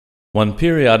One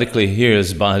periodically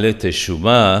hears Ba'alei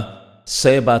Teshubah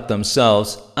say about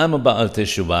themselves, "I'm a Ba'al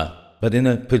Teshubah," but in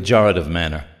a pejorative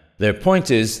manner. Their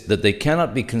point is that they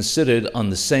cannot be considered on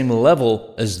the same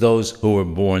level as those who were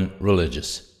born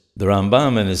religious. The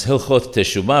Rambam in his Hilchot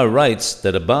Teshubah writes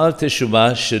that a Ba'al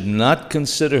Teshubah should not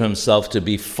consider himself to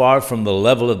be far from the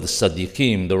level of the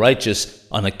Tzaddikim, the righteous,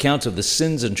 on account of the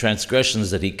sins and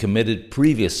transgressions that he committed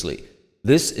previously.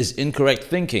 This is incorrect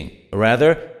thinking.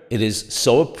 Rather, it is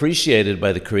so appreciated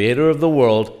by the Creator of the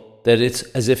world that it's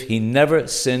as if he never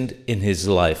sinned in his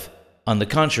life. On the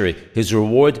contrary, his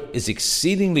reward is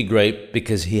exceedingly great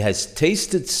because he has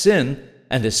tasted sin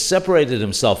and has separated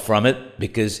himself from it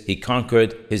because he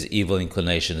conquered his evil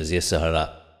inclination, his Yetzer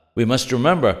Hara. We must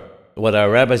remember what our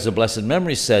rabbis of blessed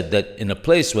memory said, that in a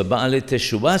place where Ba'alei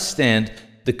Teshuvah stand,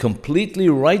 the completely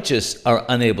righteous are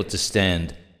unable to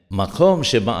stand. Makom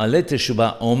sheba'alei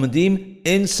Teshuvah omdim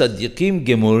in tzaddikim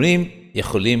gemurim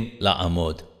yecholim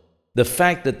la'amod. The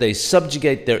fact that they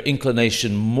subjugate their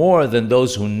inclination more than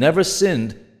those who never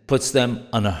sinned puts them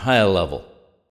on a higher level.